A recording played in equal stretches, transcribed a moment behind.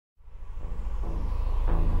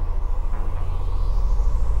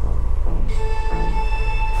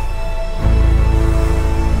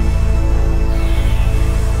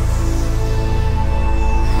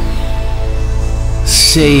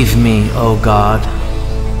Save me, O God,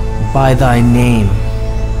 by thy name,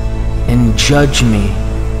 and judge me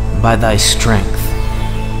by thy strength.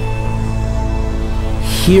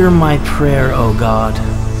 Hear my prayer, O God.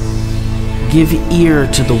 Give ear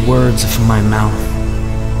to the words of my mouth.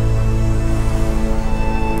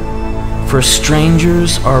 For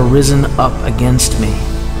strangers are risen up against me,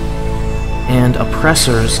 and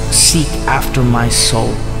oppressors seek after my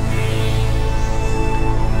soul.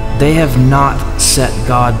 They have not set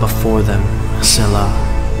God before them, Selah.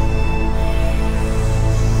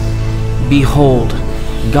 Behold,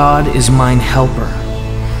 God is mine helper.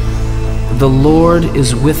 The Lord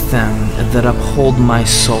is with them that uphold my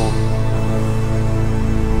soul.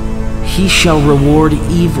 He shall reward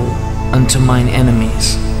evil unto mine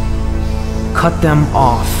enemies. Cut them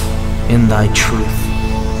off in thy truth.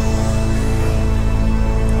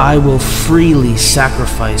 I will freely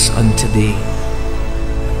sacrifice unto thee.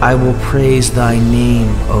 I will praise thy name,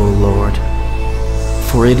 O Lord,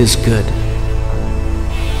 for it is good.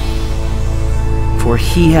 For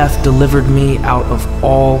he hath delivered me out of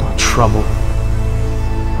all trouble,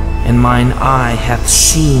 and mine eye hath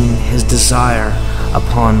seen his desire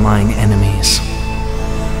upon mine enemies.